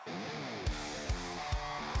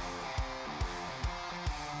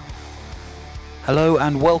Hello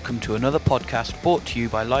and welcome to another podcast brought to you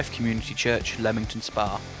by Life Community Church, Leamington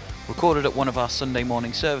Spa. Recorded at one of our Sunday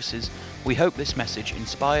morning services, we hope this message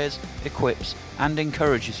inspires, equips and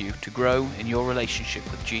encourages you to grow in your relationship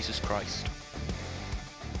with Jesus Christ.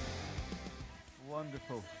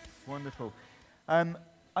 Wonderful, wonderful. I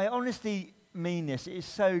honestly mean this. It is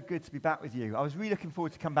so good to be back with you. I was really looking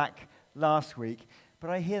forward to come back last week, but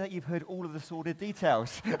I hear that you've heard all of the sordid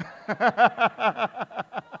details.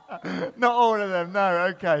 Not all of them, no,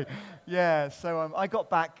 okay. Yeah, so I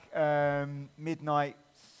got back midnight,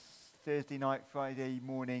 Thursday night, Friday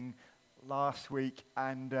morning last week,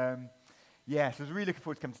 and so I was really looking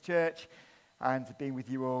forward to coming to church and to being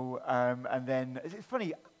with you all. And then, it's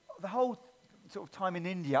funny, the whole sort of time in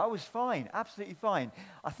India, I was fine, absolutely fine.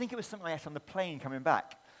 I think it was something I ate on the plane coming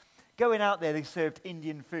back. Going out there, they served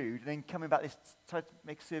Indian food, and then coming back, they tried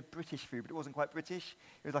to serve British food, but it wasn't quite British.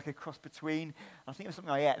 It was like a cross between. I think it was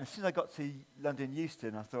something I ate, and as soon as I got to London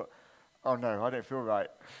Euston, I thought, oh no, I don't feel right.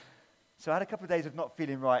 So I had a couple of days of not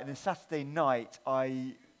feeling right, and then Saturday night,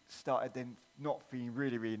 I started then not feeling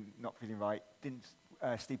really not feeling right. Didn't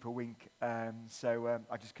sleep a wink, so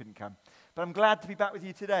I just couldn't come. But I'm glad to be back with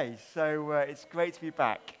you today, so it's great to be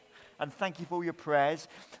back. And thank you for all your prayers.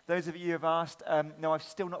 Those of you who have asked, no, I've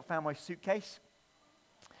still not found my suitcase.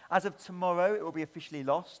 As of tomorrow, it will be officially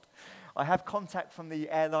lost. I have contact from the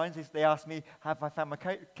airlines. They asked me, have I found my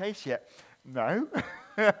case yet? No.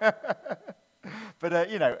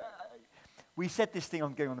 But, we said this thing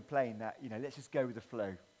on going on the plane that, let's just go with the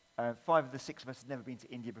flow. 5 of the 6 of us had never been to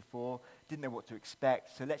India before, didn't know what to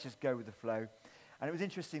expect, so let's just go with the flow. And it was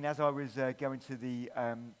interesting, as I was going to the,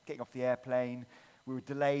 getting off the airplane, we were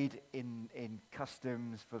delayed in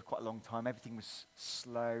customs for quite a long time. Everything was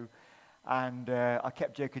slow. And I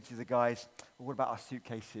kept joking to the guys, well, what about our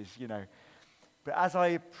suitcases, But as I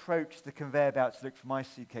approached the conveyor belt to look for my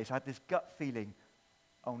suitcase, I had this gut feeling,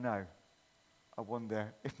 oh no, I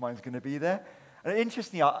wonder if mine's going to be there. And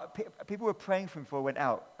interestingly, people were praying for me before I went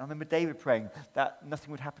out. I remember David praying that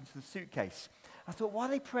nothing would happen to the suitcase. I thought, why are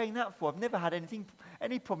they praying that for? I've never had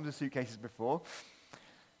any problems with suitcases before.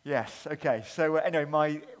 Yes, okay. So anyway,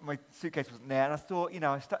 my suitcase wasn't there, and I thought, in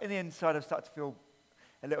the inside, I started to feel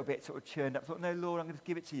a little bit sort of churned up. I thought, no, Lord, I'm going to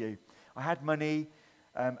give it to you. I had money,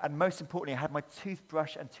 and most importantly, I had my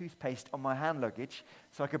toothbrush and toothpaste on my hand luggage,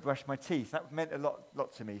 so I could brush my teeth. That meant a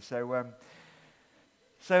lot to me. So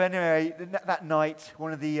anyway, that night,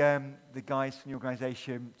 one of the guys from the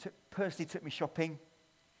organisation personally took me shopping.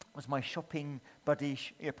 Was my shopping buddy,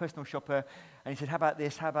 personal shopper, and he said, how about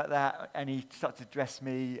this, how about that, and he started to dress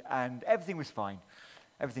me, and everything was fine.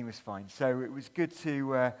 So it was good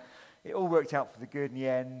to, it all worked out for the good in the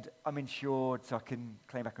end. I'm insured, so I can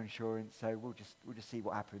claim back on insurance, so we'll just see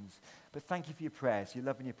what happens. But thank you for your prayers, your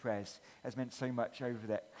love and your prayers has meant so much over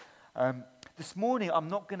that. This morning, I'm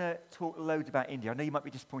not going to talk loads about India. I know you might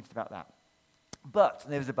be disappointed about that. But,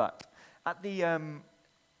 there's a but. At the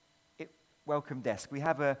welcome desk, we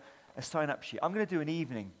have a sign-up sheet. I'm going to do an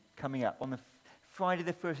evening coming up on the Friday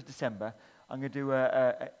the 1st of December. I'm going to do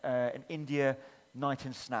an India night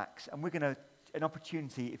and snacks, and we're going to an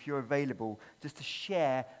opportunity, if you're available, just to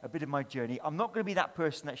share a bit of my journey. I'm not going to be that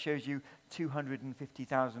person that shows you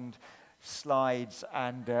 250,000 slides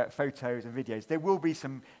and photos and videos. There will be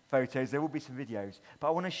some photos, there will be some videos, but I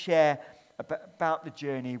want to share about the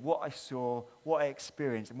journey, what I saw, what I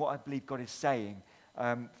experienced, and what I believe God is saying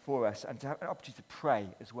for us, and to have an opportunity to pray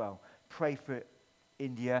as well. Pray for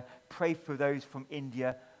India, pray for those from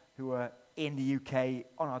India who are in the UK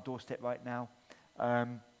on our doorstep right now.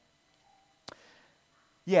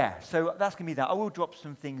 So that's going to be that. I will drop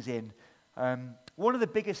some things in. One of the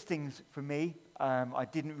biggest things for me, I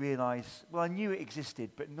didn't realize, well, I knew it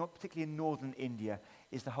existed, but not particularly in northern India,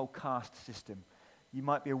 is the whole caste system. You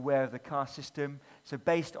might be aware of the caste system. So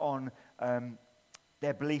based on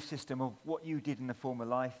their belief system of what you did in the former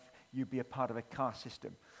life, you'd be a part of a caste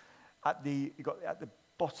system. At the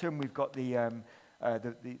bottom, we've got the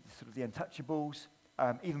sort of the untouchables.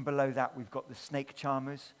 Even below that, we've got the snake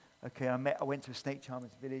charmers. Okay, I went to a snake charmers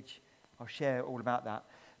village. I'll share all about that.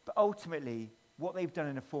 But ultimately, what they've done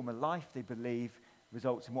in a former life, they believe,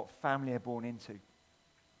 results in what family they're born into.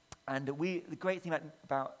 And the great thing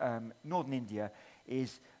about northern India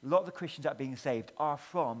is a lot of the Christians that are being saved are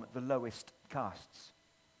from the lowest castes.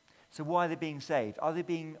 So why are they being saved? Are they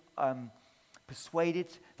being persuaded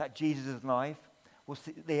that Jesus is alive? Well,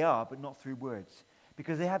 they are, but not through words.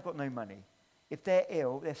 Because they have got no money. If they're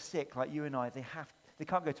ill, they're sick, like you and I, they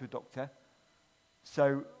can't go to a doctor.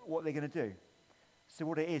 So what are they going to do? So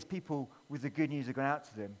what it is, people with the good news are going out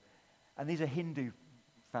to them. And these are Hindu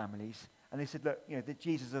families. And they said, look, that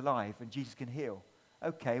Jesus is alive and Jesus can heal.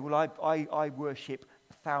 Okay, well, I worship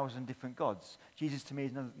 1,000 different gods. Jesus to me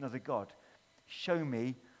is another God. Show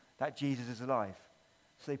me that Jesus is alive.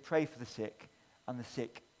 So they pray for the sick, and the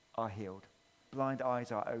sick are healed. Blind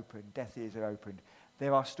eyes are opened, deaf ears are opened.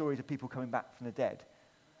 There are stories of people coming back from the dead.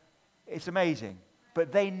 It's amazing.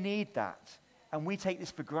 But they need that. And we take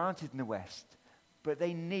this for granted in the West. But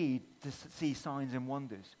they need to see signs and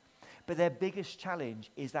wonders. But their biggest challenge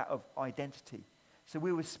is that of identity. So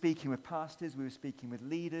we were speaking with pastors, we were speaking with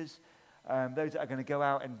leaders, those that are going to go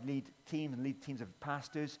out and lead teams of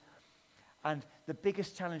pastors. And the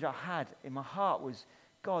biggest challenge I had in my heart was,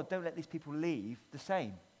 God, don't let these people leave the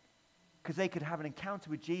same. Because they could have an encounter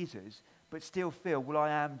with Jesus, but still feel, well,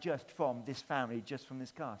 I am just from this family, just from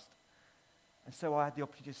this caste. And so I had the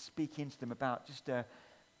opportunity to speak into them about just their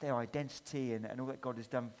identity and all that God has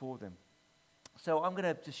done for them. So I'm going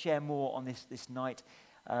to just share more on this night.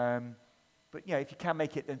 But if you can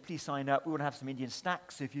make it, then please sign up. We want to have some Indian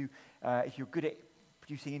snacks. So if you're good at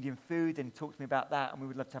producing Indian food, then talk to me about that. And we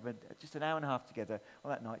would love to have just an hour and a half together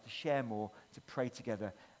on that night to share more, to pray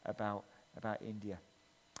together about India.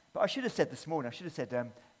 But I should have said this morning,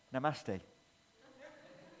 Namaste.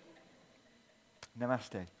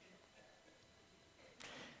 Namaste.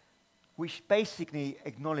 Which basically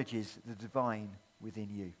acknowledges the divine within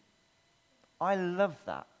you. I love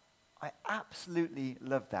that. I absolutely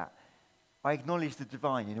love that. I acknowledge the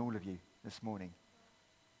divine in all of you this morning.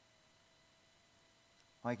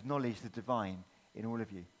 I acknowledge the divine in all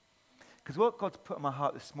of you. Because what God's put in my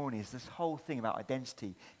heart this morning is this whole thing about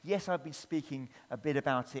identity. Yes, I've been speaking a bit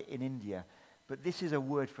about it in India, but this is a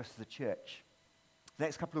word for us as a church. The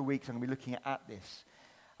next couple of weeks I'm going to be looking at this.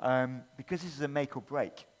 Because this is a make or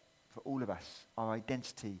break for all of us, our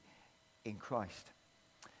identity in Christ.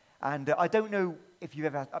 And I don't know if you've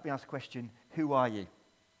ever been asked the question, who are you?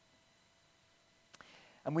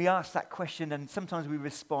 And we ask that question, and sometimes we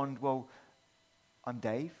respond, well, I'm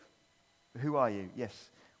Dave. Who are you?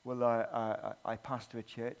 Yes. Well, I pastor a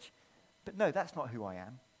church. But no, that's not who I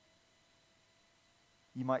am.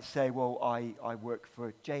 You might say, well, I work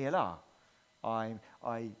for JLR.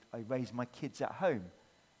 I raise my kids at home.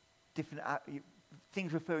 Different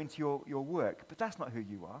things referring to your work. But that's not who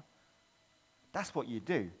you are. That's what you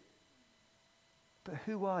do. But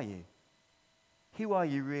who are you? Who are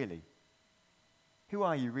you really? Who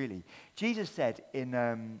are you really? Jesus said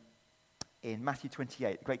in Matthew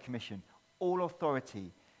 28, the Great Commission, all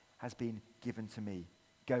authority has been given to me.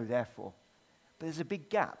 Go therefore. But there's a big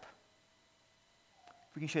gap.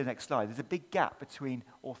 If we can show the next slide. There's a big gap between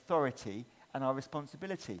authority and our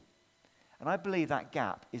responsibility. And I believe that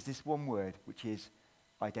gap is this one word, which is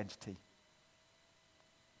identity.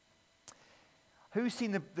 Who's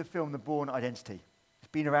seen the film The Bourne Identity?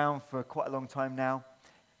 It's been around for quite a long time now.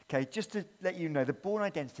 Okay, just to let you know, The Bourne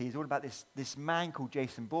Identity is all about this man called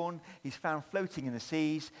Jason Bourne. He's found floating in the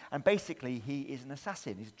seas, and basically he is an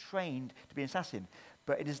assassin. He's trained to be an assassin.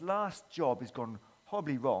 But in his last job has gone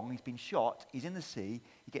horribly wrong. He's been shot. He's in the sea.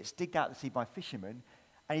 He gets digged out of the sea by fishermen,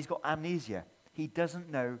 and he's got amnesia. He doesn't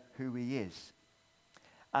know who he is.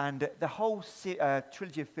 And the whole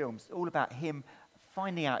trilogy of films is all about him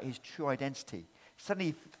finding out his true identity. Suddenly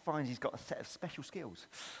he finds he's got a set of special skills.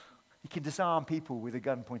 He can disarm people with a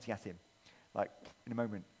gun pointing at him, like in a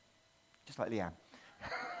moment, just like Liam.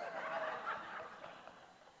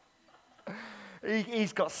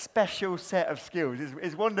 He's got a special set of skills.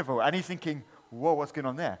 It's wonderful. And he's thinking, whoa, what's going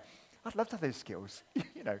on there? I'd love to have those skills.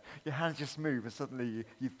 Your hands just move and suddenly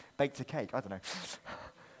you've baked a cake. I don't know.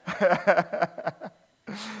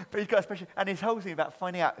 But he's got a special, and his whole thing about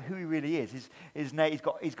finding out who he really is. He's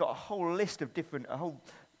got a whole list of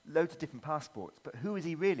loads of different passports. But who is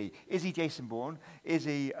he really? Is he Jason Bourne? Is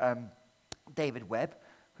he David Webb?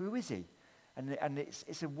 Who is he? And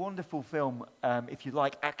it's a wonderful film if you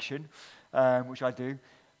like action, which I do.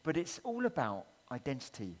 But it's all about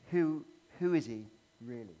identity. Who is he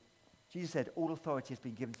really? Jesus said, all authority has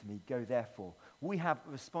been given to me. Go therefore. We have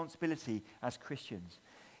a responsibility as Christians.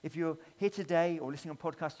 If you're here today or listening on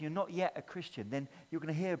podcast and you're not yet a Christian, then you're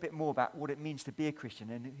going to hear a bit more about what it means to be a Christian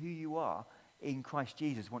and who you are in Christ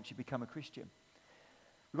Jesus once you become a Christian.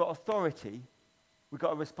 We've got authority, we've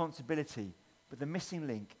got a responsibility, but the missing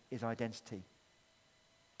link is identity.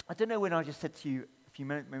 I don't know when I just said to you a few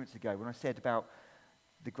moments ago, when I said about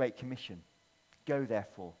the Great Commission, go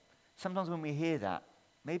therefore. Sometimes when we hear that,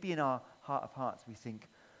 maybe in our heart of hearts we think,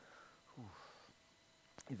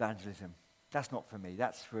 evangelism. That's not for me.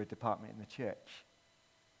 That's for a department in the church.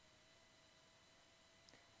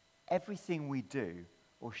 Everything we do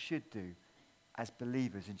or should do as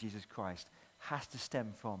believers in Jesus Christ has to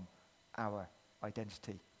stem from our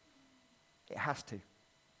identity. It has to.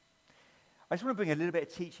 I just want to bring a little bit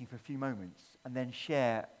of teaching for a few moments and then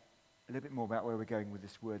share a little bit more about where we're going with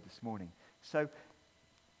this word this morning. So,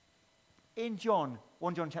 in 1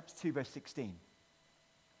 John chapter 2, verse 16,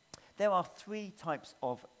 there are 3 types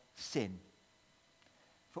of sin.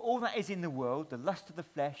 For all that is in the world, the lust of the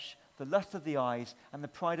flesh, the lust of the eyes, and the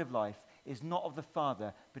pride of life, is not of the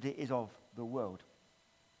Father, but it is of the world.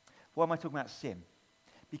 Why am I talking about sin?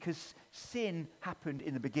 Because sin happened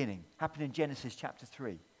in the beginning, happened in Genesis chapter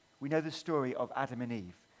 3. We know the story of Adam and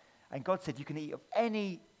Eve. And God said, you can eat of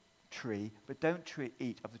any tree, but don't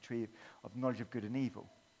eat of the tree of knowledge of good and evil.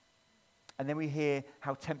 And then we hear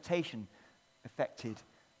how temptation affected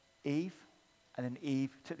Eve, and then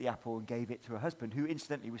Eve took the apple and gave it to her husband, who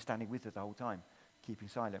incidentally was standing with her the whole time, keeping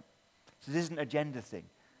silent. So this isn't a gender thing.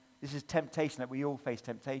 This is temptation, that we all face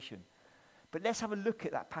temptation. But let's have a look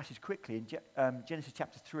at that passage quickly in Genesis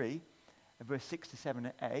chapter 3, verse 6 to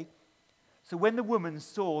 7a. So when the woman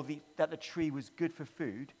saw that the tree was good for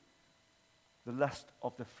food, the lust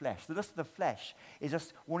of the flesh. The lust of the flesh is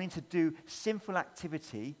us wanting to do sinful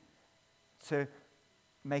activity to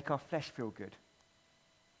make our flesh feel good.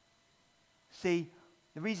 See,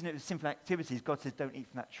 the reason it was sinful activity is God says, don't eat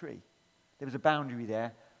from that tree. There was a boundary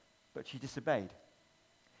there, but she disobeyed.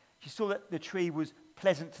 She saw that the tree was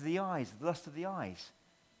pleasant to the eyes, the lust of the eyes.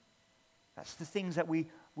 That's the things that we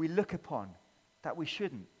look upon that we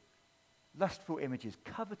shouldn't. Lustful images,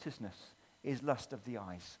 covetousness is lust of the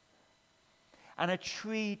eyes. And a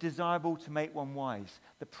tree desirable to make one wise,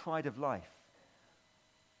 the pride of life.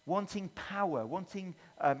 Wanting power, wanting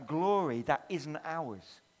glory that isn't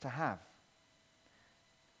ours to have.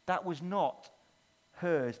 That was not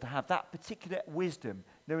hers to have. That particular wisdom,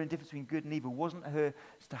 knowing the difference between good and evil, wasn't hers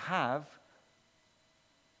to have,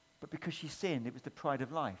 but because she sinned, it was the pride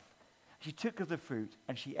of life. She took of the fruit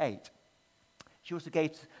and she ate. She also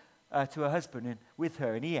gave to her husband with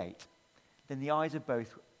her, and he ate. Then the eyes of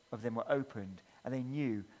both of them were opened, and they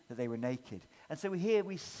knew that they were naked. And so here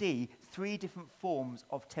we see 3 different forms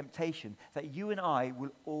of temptation that you and I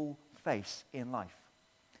will all face in life.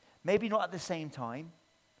 Maybe not at the same time,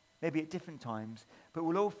 maybe at different times, but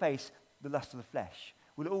we'll all face the lust of the flesh.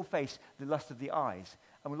 We'll all face the lust of the eyes,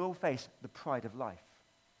 and we'll all face the pride of life.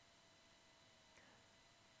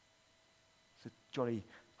 It's a jolly,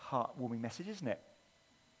 heartwarming message, isn't it?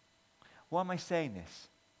 Why am I saying this?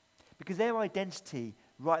 Because their identity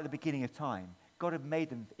right at the beginning of time, God had made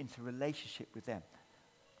them into a relationship with them.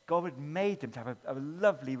 God had made them to have a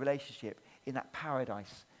lovely relationship in that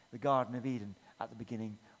paradise, the Garden of Eden, at the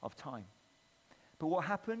beginning of time. But what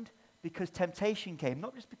happened? Because temptation came,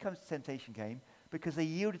 not just because temptation came, because they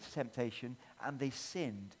yielded to temptation and they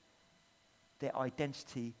sinned, their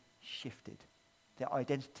identity shifted. Their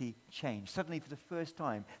identity changed. Suddenly, for the first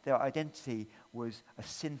time, their identity was a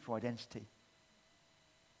sinful identity.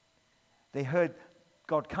 They heard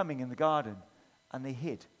God coming in the garden, and they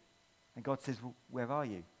hid. And God says, well, where are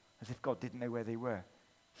you? As if God didn't know where they were.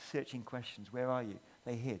 Searching questions, where are you?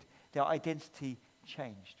 They hid. Their identity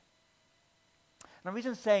changed. And the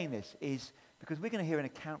reason I'm saying this is because we're going to hear an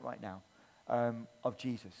account right now of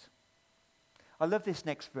Jesus. I love this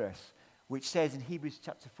next verse, which says in Hebrews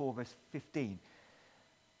chapter 4, verse 15,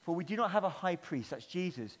 "For we do not have a high priest," that's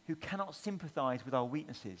Jesus, "who cannot sympathize with our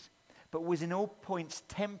weaknesses, but was in all points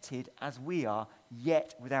tempted as we are,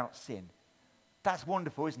 yet without sin." That's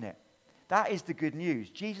wonderful, isn't it? That is the good news.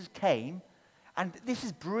 Jesus came, and this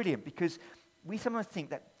is brilliant because we sometimes think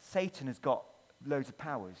that Satan has got loads of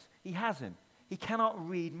powers. He hasn't. He cannot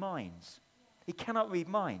read minds. He cannot read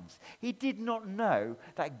minds. He did not know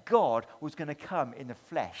that God was going to come in the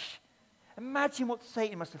flesh. Imagine what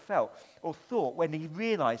Satan must have felt or thought when he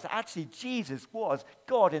realized that actually Jesus was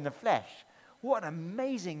God in the flesh. What an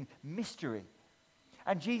amazing mystery.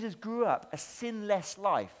 And Jesus grew up a sinless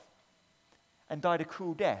life and died a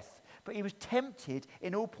cruel death. But he was tempted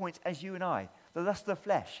in all points as you and I. The lust of the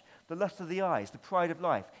flesh, the lust of the eyes, the pride of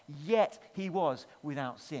life. Yet he was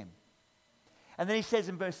without sin. And then he says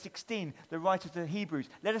in verse 16, the writer to the Hebrews,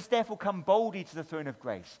 "Let us therefore come boldly to the throne of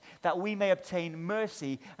grace, that we may obtain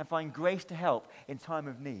mercy and find grace to help in time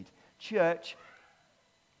of need." Church,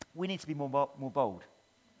 we need to be more bold.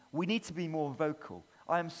 We need to be more vocal.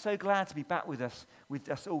 I am so glad to be back with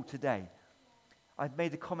us all today. I've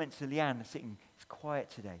made the comment to Leanne sitting, "It's quiet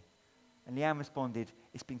today." And Leanne responded,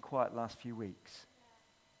 "It's been quiet the last few weeks."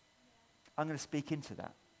 I'm going to speak into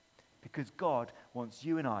that because God wants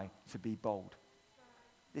you and I to be bold.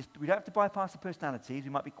 We don't have to bypass the personalities. We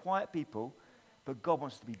might be quiet people, but God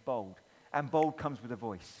wants us to be bold. And bold comes with a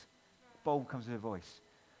voice. Bold comes with a voice.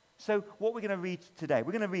 So what we're going to read today,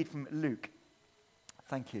 we're going to read from Luke.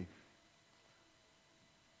 Thank you.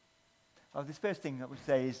 This first thing I would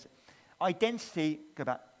say is, Identity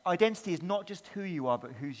is not just who you are,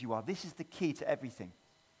 but whose you are. This is the key to everything.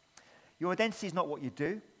 Your identity is not what you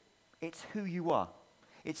do, it's who you are.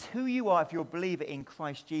 It's who you are if you're a believer in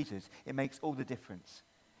Christ Jesus. It makes all the difference.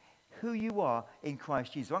 Who you are in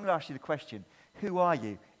Christ Jesus. I'm going to ask you the question, who are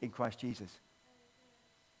you in Christ Jesus?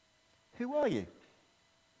 Who are you?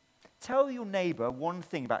 Tell your neighbor one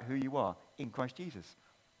thing about who you are in Christ Jesus.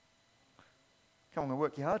 Come on, I'm going to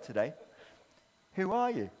work you hard today. Who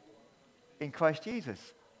are you in Christ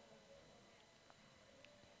Jesus?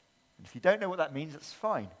 And if you don't know what that means, that's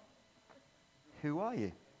fine. Who are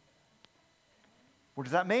you? What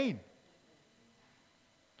does that mean?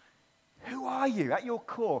 Who are you at your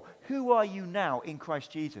core? Who are you now in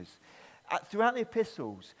Christ Jesus? Throughout the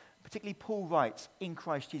epistles, particularly Paul writes, in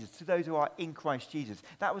Christ Jesus, to those who are in Christ Jesus.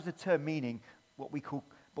 That was the term meaning what we call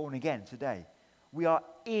born again today. We are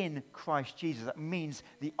in Christ Jesus. That means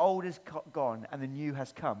the old has gone and the new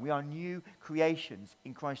has come. We are new creations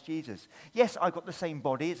in Christ Jesus. Yes, I've got the same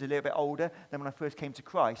body. It's a little bit older than when I first came to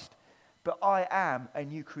Christ. But I am a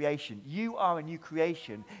new creation. You are a new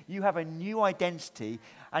creation. You have a new identity,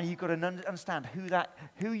 and you've got to understand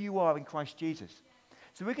who you are in Christ Jesus.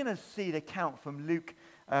 So we're going to see the account from Luke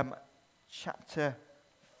chapter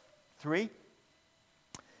 3.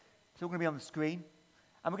 It's all going to be on the screen.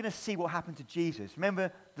 And we're going to see what happened to Jesus.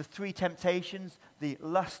 Remember the three temptations, the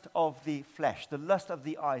lust of the flesh, the lust of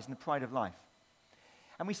the eyes, and the pride of life.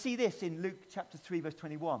 And we see this in Luke chapter 3, verse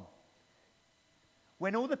 21.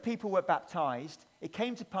 When all the people were baptized, it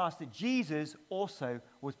came to pass that Jesus also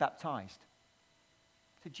was baptized.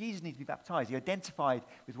 So Jesus needs to be baptized. He identified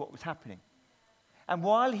with what was happening. And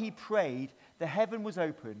while he prayed, the heaven was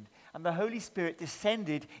opened, and the Holy Spirit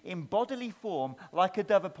descended in bodily form like a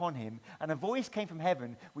dove upon him. And a voice came from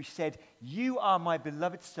heaven which said, "You are my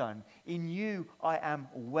beloved Son. In you I am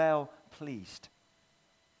well pleased."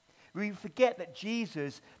 We forget that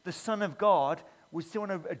Jesus, the Son of God, was still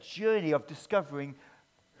on a journey of discovering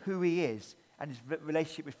who he is and his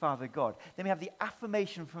relationship with Father God. Then we have the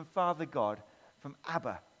affirmation from Father God, from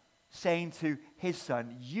Abba, saying to his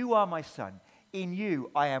Son, "You are my Son. In you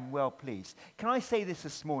I am well pleased." Can I say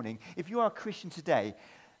this morning? If you are a Christian today,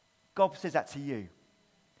 God says that to you.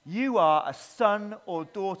 You are a son or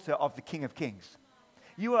daughter of the King of Kings.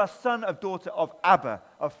 You are a son or daughter of Abba,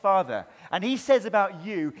 of Father. And he says about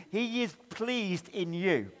you, he is pleased in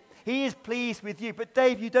you. He is pleased with you. But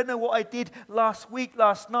Dave, you don't know what I did last week,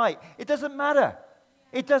 last night. It doesn't matter.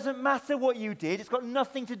 It doesn't matter what you did. It's got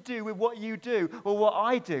nothing to do with what you do or what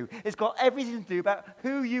I do. It's got everything to do about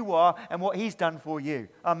who you are and what he's done for you.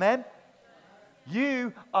 Amen?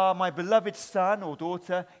 You are my beloved son or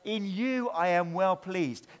daughter. In you I am well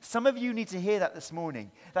pleased. Some of you need to hear that this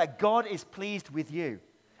morning, that God is pleased with you.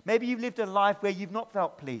 Maybe you've lived a life where you've not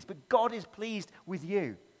felt pleased, but God is pleased with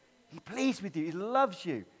you. He's pleased with you. He loves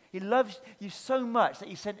you. He loves you so much that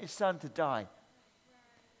he sent his son to die.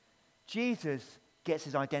 Jesus gets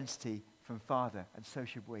his identity from Father, and so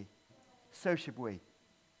should we. So should we.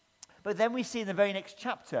 But then we see in the very next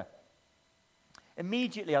chapter,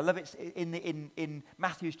 immediately, I love it in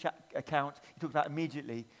Matthew's account, he talks about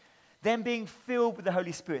immediately, then being filled with the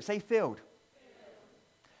Holy Spirit. Say filled.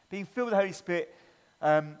 Being filled with the Holy Spirit,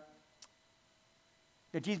 that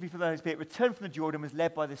Jesus, being filled with the Holy Spirit, returned from the Jordan, was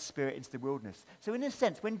led by the Spirit into the wilderness. So in a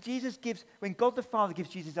sense, when God the Father gives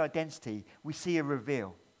Jesus identity, we see a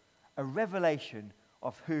reveal, a revelation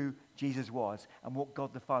of who Jesus was and what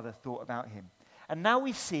God the Father thought about him. And now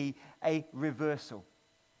we see a reversal.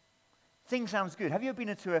 Thing sounds good. Have you ever been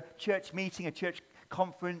into a church meeting, a church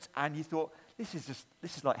conference, and you thought, this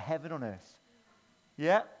is like heaven on earth?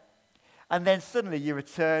 Yeah? And then suddenly you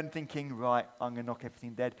return thinking, right, I'm going to knock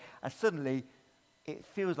everything dead. And suddenly it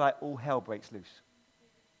feels like all hell breaks loose.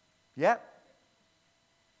 Yeah?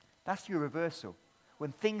 That's your reversal.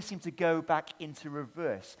 When things seem to go back into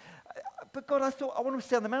reverse. But God, I want to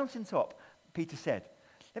stay on the mountaintop, Peter said.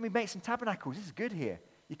 Let me make some tabernacles. This is good here.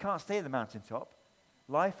 You can't stay at the mountaintop.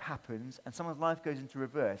 Life happens, and someone's life goes into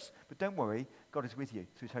reverse. But don't worry, God is with you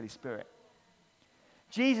through his Holy Spirit.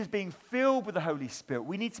 Jesus being filled with the Holy Spirit.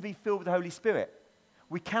 We need to be filled with the Holy Spirit.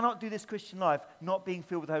 We cannot do this Christian life not being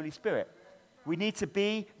filled with the Holy Spirit. We need to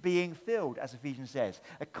be being filled, as Ephesians says.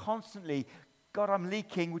 Constantly, God, I'm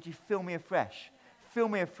leaking. Would you fill me afresh? Fill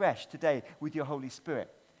me afresh today with your Holy Spirit.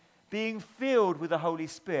 Being filled with the Holy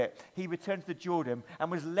Spirit, he returned to the Jordan and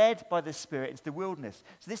was led by the Spirit into the wilderness.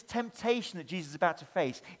 So this temptation that Jesus is about to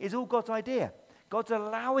face is all God's idea. God's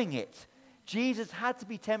allowing it. Jesus had to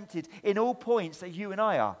be tempted in all points that you and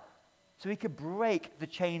I are, so he could break the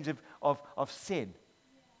chains of sin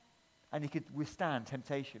and he could withstand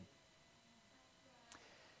temptation.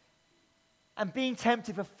 and being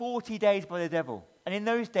tempted for 40 days by the devil. And in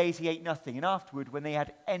those days he ate nothing, and afterward, when they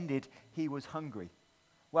had ended, he was hungry.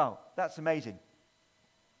 Wow, that's amazing.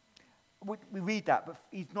 We read that, but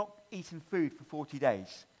he's not eaten food for 40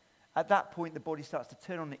 days. At that point, the body starts to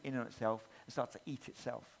turn in on itself and starts to eat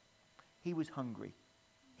itself. He was hungry.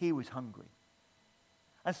 He was hungry.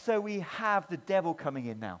 And so we have the devil coming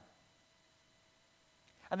in now.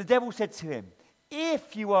 And the devil said to him,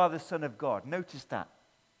 if you are the Son of God, notice that.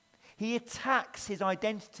 He attacks his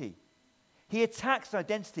identity. He attacks his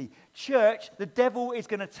identity. Church, the devil is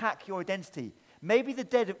going to attack your identity. Maybe the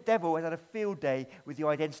devil has had a field day with your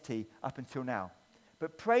identity up until now.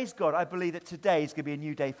 But praise God, I believe that today is going to be a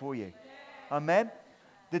new day for you. Amen?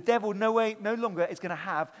 The devil no longer is going to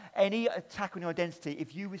have any attack on your identity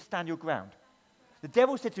if you withstand your ground. The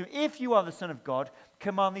devil said to him, if you are the Son of God,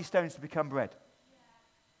 command these stones to become bread.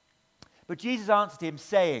 But Jesus answered him,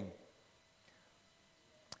 saying,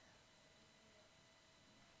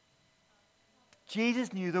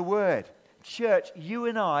 Jesus knew the word. Church, you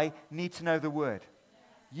and I need to know the word.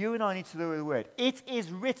 You and I need to know the word. It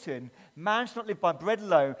is written, man shall not live by bread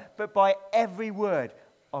alone, but by every word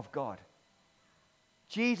of God.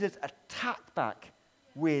 Jesus attacked back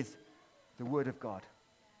with the word of God.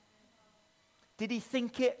 Did he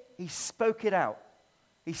think it? He spoke it out.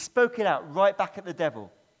 He spoke it out right back at the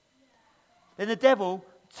devil. Then the devil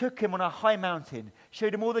took him on a high mountain,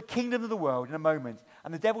 showed him all the kingdom of the world in a moment.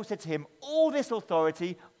 And the devil said to him, all this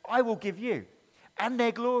authority I will give you, and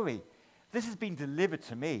their glory. This has been delivered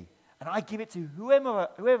to me, and I give it to whoever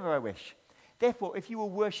I wish. Therefore, if you will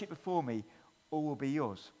worship before me, all will be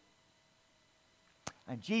yours.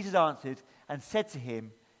 And Jesus answered and said to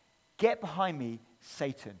him, get behind me,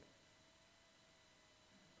 Satan.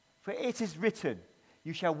 For it is written,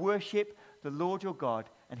 you shall worship the Lord your God,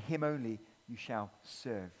 and him only you shall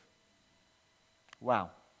serve. Wow.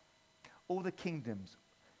 All the kingdoms.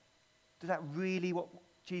 Is that really what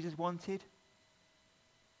Jesus wanted?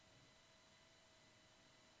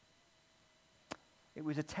 It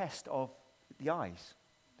was a test of the eyes.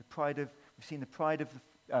 We've seen the pride of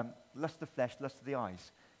the lust of the flesh, lust of the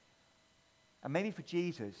eyes. And maybe for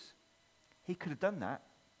Jesus, he could have done that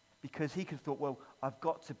because he could have thought, well, I've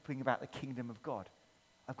got to bring about the kingdom of God.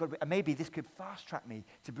 And maybe this could fast track me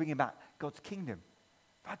to bring about God's kingdom.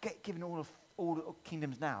 If I get given all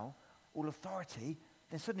kingdoms now, all authority,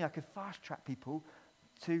 then suddenly I could fast track people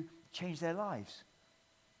to change their lives.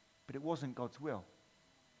 But it wasn't God's will.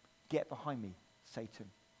 Get behind me, Satan.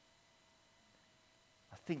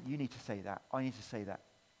 I think you need to say that. I need to say that.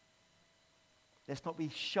 Let's not be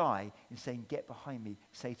shy in saying, get behind me,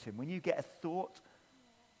 Satan. When you get a thought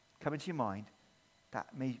come into your mind that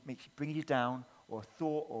makes bring you down, or a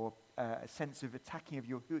thought or a sense of attacking of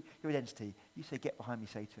your identity, you say, get behind me,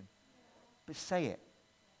 Satan. But say it.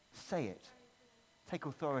 Say it. Take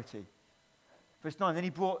authority. Verse 9, then he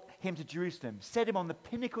brought him to Jerusalem, set him on the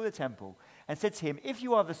pinnacle of the temple, and said to him, if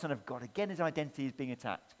you are the Son of God, again his identity is being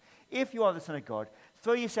attacked. If you are the Son of God,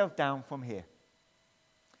 throw yourself down from here.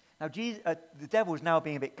 Now the devil is now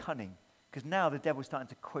being a bit cunning, because now the devil is starting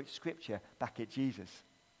to quote scripture back at Jesus.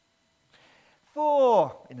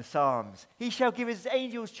 For, in the Psalms, he shall give his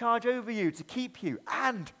angels charge over you to keep you.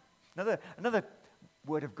 And, another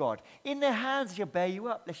word of God, in their hands shall bear you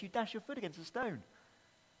up, lest you dash your foot against a stone.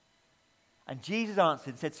 And Jesus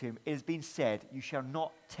answered and said to him, it has been said, you shall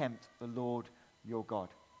not tempt the Lord your God.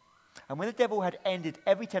 And when the devil had ended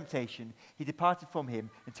every temptation, he departed from him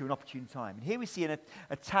until an opportune time. And here we see a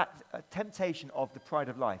temptation of the pride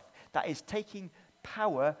of life. That is taking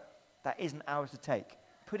power that isn't ours to take.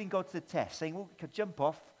 Putting God to the test, saying, well, we could jump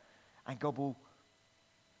off and God will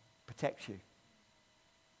protect you.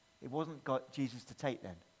 It wasn't Jesus to take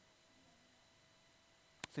then.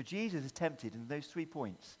 So Jesus is tempted in those 3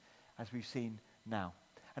 points, as we've seen now.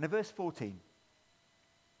 And in verse 14,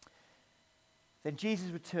 then Jesus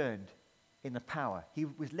returned in the power. He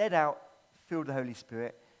was led out, filled with the Holy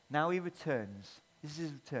Spirit. Now he returns. This is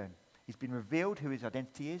his return. He's been revealed who his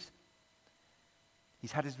identity is.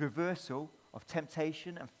 He's had his reversal of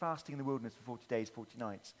temptation and fasting in the wilderness for 40 days, 40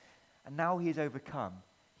 nights. And now he is overcome.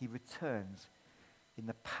 He returns in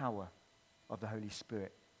the power of the Holy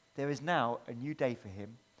Spirit. There is now a new day for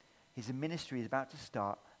him. His ministry is about to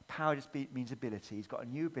start. Power just means ability. He's got a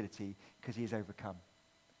new ability because he is overcome.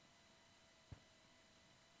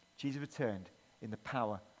 Jesus returned in the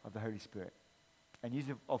power of the Holy Spirit. And news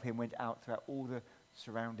of him went out throughout all the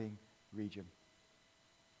surrounding region.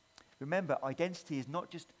 Remember, identity is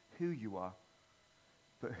not just who you are,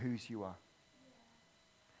 but whose you are.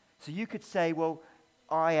 So you could say, well,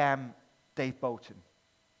 I am Dave Bolton.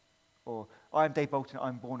 Or I am Dave Bolton,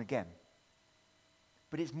 I'm born again.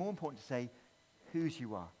 But it's more important to say, whose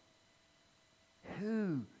you are.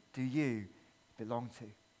 Who do you belong to?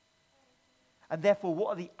 And therefore, what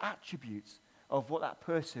are the attributes of what that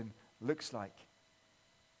person looks like?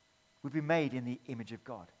 We've been made in the image of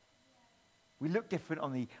God. We look different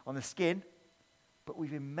on the skin, but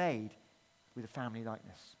we've been made with a family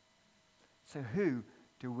likeness. So who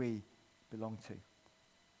do we belong to?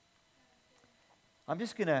 I'm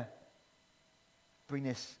just going to bring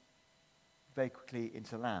this very quickly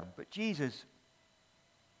into Lamb. But Jesus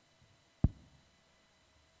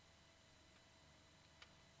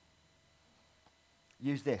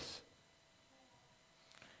used this.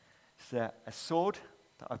 It's a sword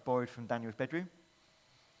that I've borrowed from Daniel's bedroom.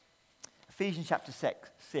 Ephesians chapter 6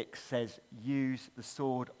 says, use the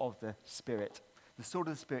sword of the Spirit. The sword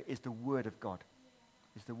of the Spirit is the Word of God.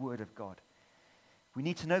 Is the Word of God. We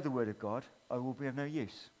need to know the Word of God, or it will be of no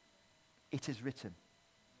use. It is written.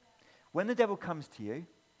 When the devil comes to you,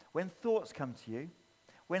 when thoughts come to you,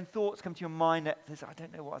 when thoughts come to your mind that says, I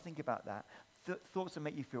don't know what I think about that, thoughts that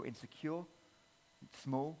make you feel insecure,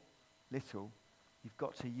 small, little, you've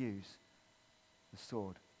got to use the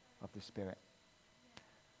sword of the Spirit.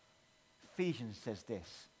 Ephesians says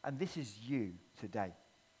this, and this is you today.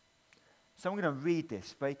 So I'm going to read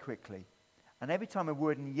this very quickly. And every time a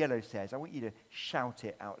word in yellow says, I want you to shout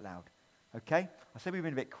it out loud. Okay? I said we've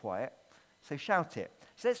been a bit quiet, so shout it.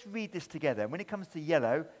 So let's read this together. And when it comes to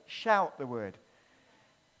yellow, shout the word.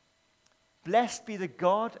 Blessed be the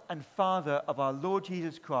God and Father of our Lord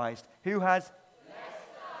Jesus Christ, who has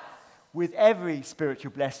with every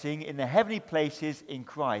spiritual blessing in the heavenly places in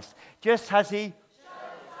Christ, just as he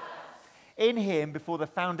in him before the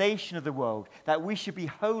foundation of the world, that we should be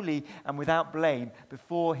holy and without blame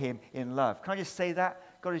before him in love. Can I just say that?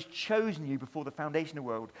 God has chosen you before the foundation of the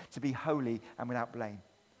world to be holy and without blame,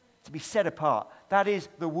 to be set apart. That is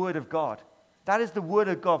the Word of God. That is the Word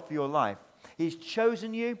of God for your life. He's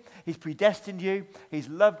chosen you, he's predestined you, he's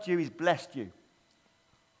loved you, he's blessed you.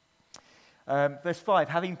 Verse 5,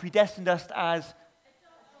 having predestined us as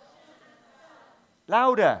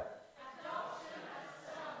louder.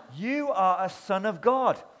 You are a son of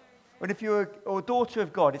God. And if you're a daughter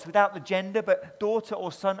of God, it's without the gender, but daughter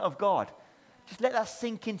or son of God. Just let that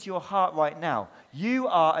sink into your heart right now. You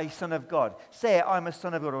are a son of God. Say it, I'm a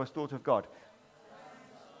son of God or a daughter of God.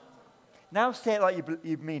 Now say it like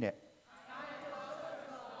you mean it.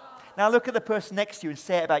 Now look at the person next to you and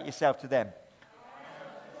say it about yourself to them.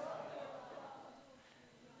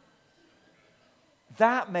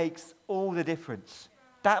 That makes all the difference.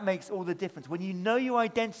 That makes all the difference. When you know your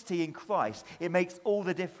identity in Christ, it makes all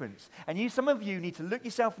the difference. And some of you need to look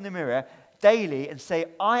yourself in the mirror daily and say,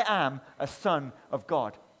 I am a son of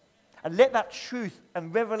God. And let that truth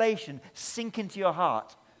and revelation sink into your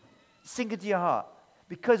heart. Sink into your heart.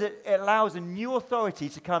 Because it allows a new authority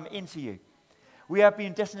to come into you. We have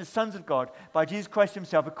been destined as sons of God by Jesus Christ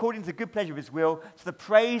himself, according to the good pleasure of his will, to the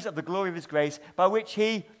praise of the glory of his grace, by which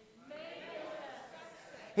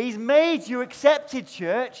He's made you accepted,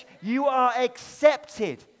 church. You are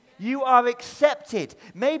accepted. You are accepted.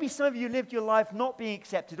 Maybe some of you lived your life not being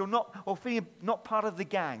accepted or feeling not part of the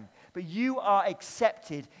gang. But you are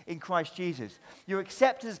accepted in Christ Jesus. You're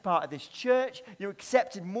accepted as part of this church. You're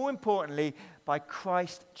accepted, more importantly, by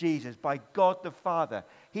Christ Jesus, by God the Father.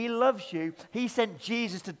 He loves you. He sent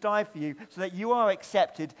Jesus to die for you so that you are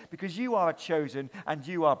accepted because you are chosen and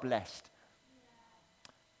you are blessed.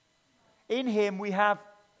 In him we have...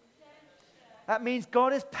 That means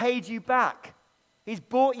God has paid you back. He's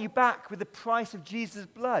bought you back with the price of Jesus'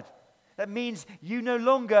 blood. That means you no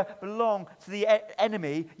longer belong to the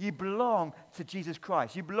enemy. You belong to Jesus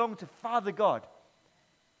Christ. You belong to Father God.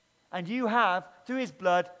 And you have, through his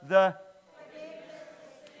blood, the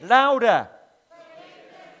louder.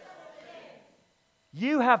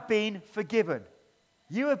 You have been forgiven.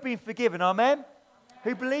 You have been forgiven. Amen?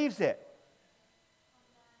 Who believes it?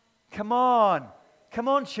 Come on. Come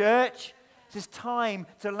on, church. It's time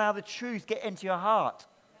to allow the truth get into your heart.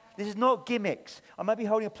 This is not gimmicks. I might be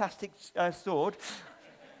holding a plastic sword,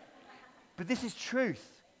 but this is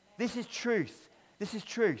truth. This is truth. This is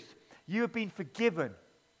truth. You have been forgiven.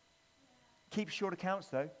 Keep short accounts,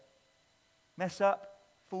 though. Mess up,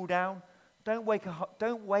 fall down. Don't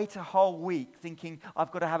wait a whole week thinking, I've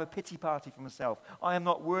got to have a pity party for myself. I am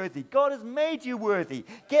not worthy. God has made you worthy.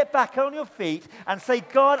 Get back on your feet and say,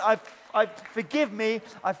 God, forgive me.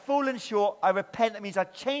 I've fallen short. I repent. That means I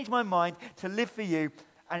changed my mind to live for you.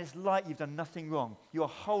 And it's like you've done nothing wrong. You're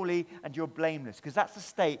holy and you're blameless. Because that's the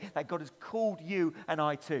state that God has called you and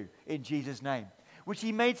I to in Jesus' name. Which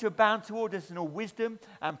he made to abound toward us in all wisdom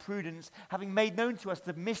and prudence, having made known to us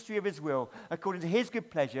the mystery of his will, according to his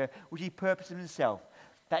good pleasure, which he purposed in himself,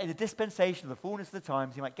 that in the dispensation of the fullness of the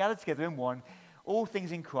times he might gather together in one all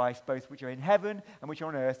things in Christ, both which are in heaven and which are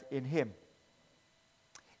on earth, in him.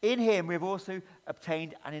 In him we have also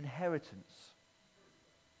obtained an inheritance.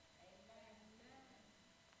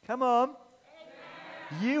 Come on.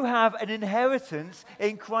 You have an inheritance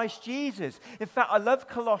in Christ Jesus. In fact, I love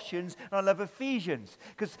Colossians and I love Ephesians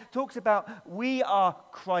because it talks about we are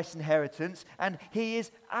Christ's inheritance and he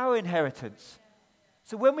is our inheritance.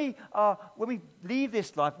 So when we leave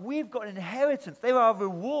this life, we've got an inheritance. There are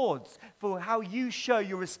rewards for how you show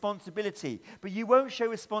your responsibility. But you won't show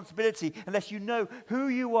responsibility unless you know who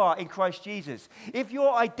you are in Christ Jesus. If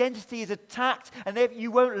your identity is attacked and if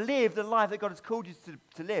you won't live the life that God has called you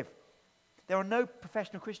to live, there are no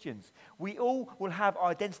professional Christians. We all will have our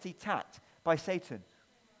identity attacked by Satan.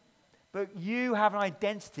 But you have an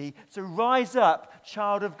identity, so rise up,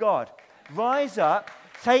 child of God. Rise up,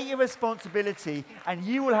 take your responsibility, and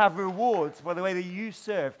you will have rewards by the way that you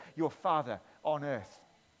serve your Father on earth.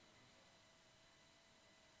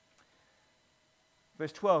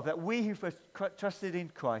 Verse 12, that we who first trusted in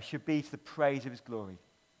Christ should be to the praise of his glory.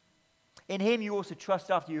 In him you also trust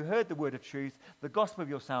after you heard the word of truth, the gospel of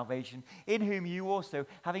your salvation, in whom you also,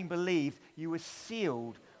 having believed, you were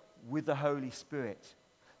sealed with the Holy Spirit.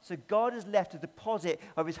 So God has left a deposit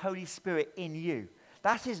of his Holy Spirit in you.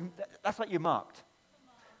 That's like you're marked.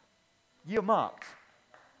 You're marked.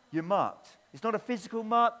 You're marked. It's not a physical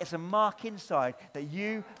mark, it's a mark inside that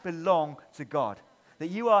you belong to God. That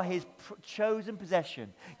you are his chosen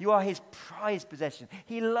possession. You are his prized possession.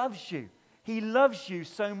 He loves you. He loves you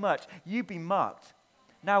so much. You've been marked.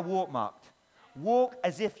 Now walk marked. Walk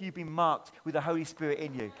as if you've been marked with the Holy Spirit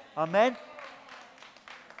in you. Amen?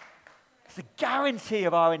 It's the guarantee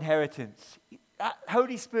of our inheritance. That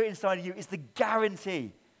Holy Spirit inside of you is the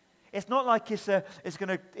guarantee. It's not like it's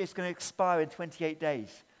going to expire in 28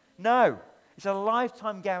 days. No. It's a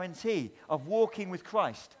lifetime guarantee of walking with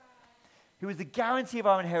Christ, who is the guarantee of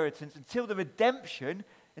our inheritance until the redemption,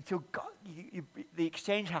 until God, the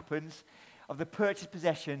exchange happens, of the purchased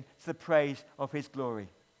possession to the praise of his glory.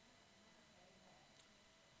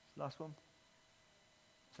 Last one?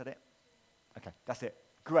 Is that it? Okay, that's it.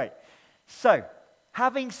 Great. So,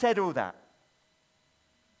 having said all that,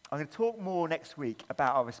 I'm going to talk more next week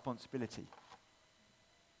about our responsibility.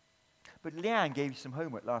 But Leanne gave you some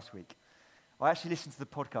homework last week. I actually listened to the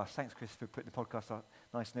podcast. Thanks, Chris, for putting the podcast out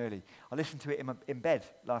nice and early. I listened to it in bed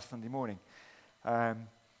last Sunday morning. And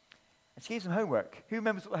she gave some homework. Who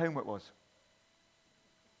remembers what the homework was?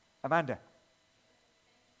 Amanda.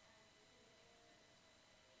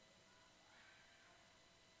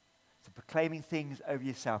 So proclaiming things over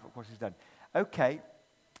yourself, what she's done. Okay,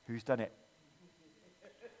 who's done it?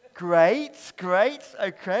 Great.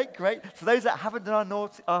 Okay, great. So those that haven't done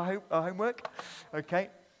our homework, okay.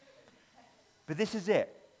 But this is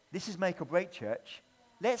it. This is Make or Break Church.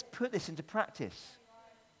 Let's put this into practice.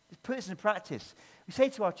 Let's put this into practice. We say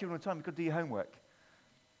to our children all the time, you've got to do your homework.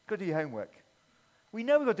 You've got to do your homework. We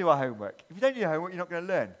know we've got to do our homework. If you don't do your homework, you're not going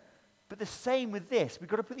to learn. But the same with this. We've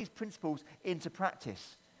got to put these principles into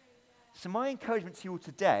practice. So my encouragement to you all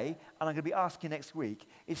today, and I'm going to be asking next week,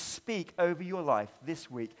 is speak over your life this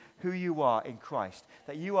week who you are in Christ.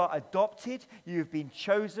 That you are adopted, you have been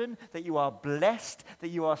chosen, that you are blessed, that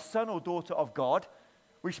you are son or daughter of God,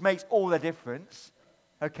 which makes all the difference.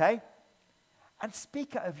 Okay? And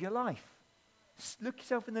speak it over your life. Look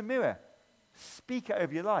yourself in the mirror. Speak it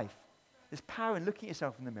over your life. There's power in looking at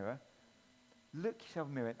yourself in the mirror. Look yourself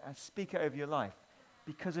in the mirror and speak it over your life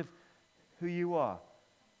because of who you are,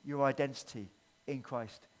 your identity in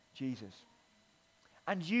Christ Jesus.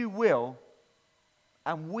 And you will,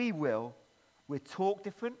 and we will, we'll talk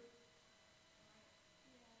different.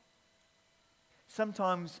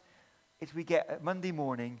 Sometimes it's we get Monday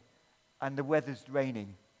morning and the weather's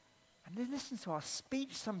raining. And they listen to our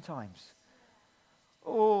speech sometimes.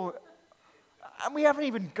 Oh, and we haven't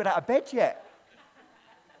even got out of bed yet.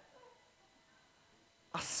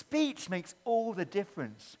 Our speech makes all the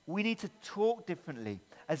difference. We need to talk differently,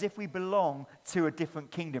 as if we belong to a different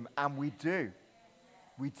kingdom, and we do.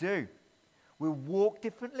 We do. We'll walk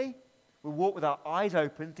differently. We'll walk with our eyes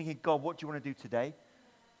open, thinking, God, what do you want to do today?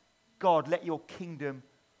 God, let your kingdom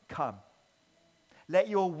come. Let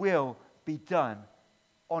your will be done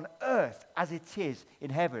on earth as it is in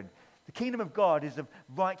heaven. The kingdom of God is of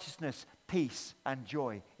righteousness, peace, and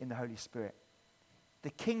joy in the Holy Spirit. The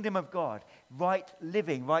kingdom of God, right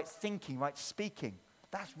living, right thinking, right speaking,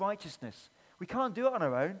 that's righteousness. We can't do it on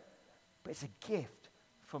our own, but it's a gift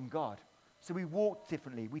from God. So we walk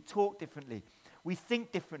differently, we talk differently, we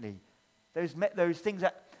think differently. Those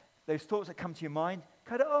thoughts that come to your mind,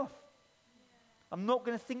 cut it off. I'm not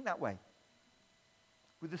going to think that way.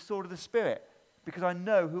 with the sword of the Spirit, because I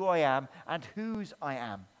know who I am and whose I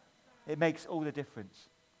am. It makes all the difference.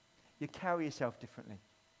 You carry yourself differently.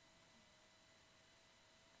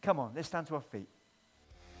 Come on, let's stand to our feet.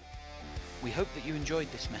 We hope that you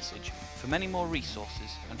enjoyed this message. For many more resources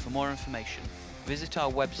and for more information, visit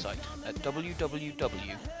our website at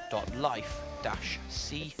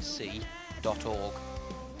www.life-cc.org.